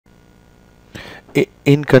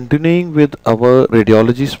In continuing with our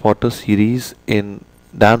Radiology Spotter series in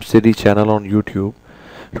Damn Steady channel on YouTube,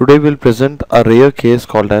 today we'll present a rare case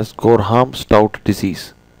called as Gorham Stout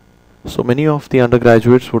disease. So many of the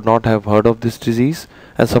undergraduates would not have heard of this disease,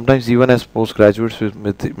 and sometimes even as postgraduates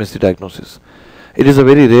we miss the diagnosis. It is a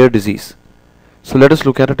very rare disease. So let us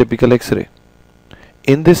look at a typical X-ray.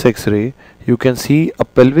 In this X-ray, you can see a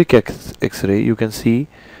pelvic X-ray. You can see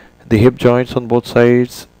the hip joints on both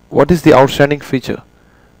sides. What is the outstanding feature?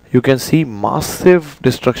 You can see massive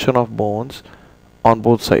destruction of bones on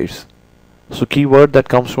both sides. So key word that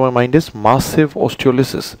comes to my mind is massive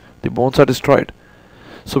osteolysis. The bones are destroyed.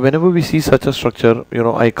 So whenever we see such a structure,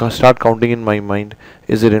 I start counting in my mind,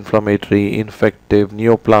 is it inflammatory, infective,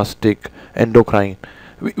 neoplastic, endocrine?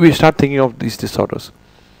 We start thinking of these disorders.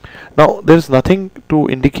 Now there is nothing to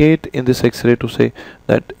indicate in this X-ray to say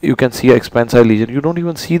that you can see an expansile lesion. You don't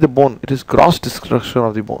even see the bone. It is gross destruction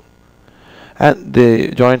of the bone, and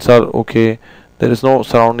the joints are okay. There is no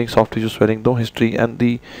surrounding soft tissue swelling, no history. And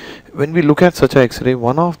when we look at such an X-ray,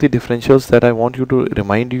 one of the differentials that I want you to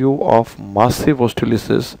remind you of massive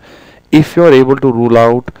osteolysis, if you are able to rule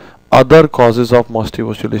out other causes of massive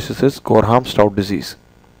osteolysis, is Gorham Stout disease.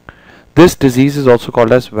 This disease is also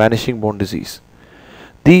called as vanishing bone disease.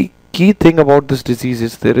 The key thing about this disease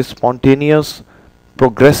is there is spontaneous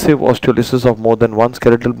progressive osteolysis of more than one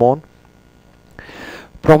skeletal bone.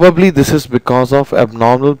 Probably this is because of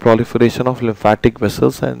abnormal proliferation of lymphatic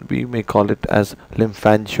vessels, and we may call it as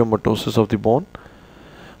lymphangiomatosis of the bone.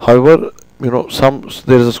 However,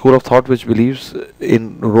 there is a school of thought which believes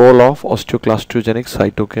in role of osteoclastogenic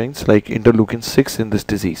cytokines like interleukin 6 in this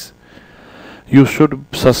disease. You should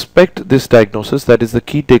suspect this diagnosis. That is the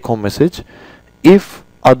key take-home message. If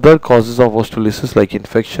other causes of osteolysis like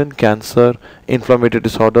infection, cancer, inflammatory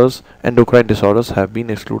disorders, endocrine disorders have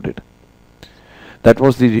been excluded. That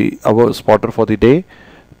was our spotter for the day.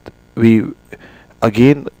 We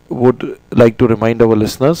again would like to remind our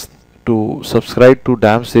listeners to subscribe to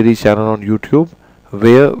Damn Steady channel on YouTube,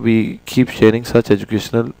 where we keep sharing such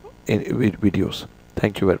educational videos.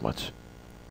 Thank you very much.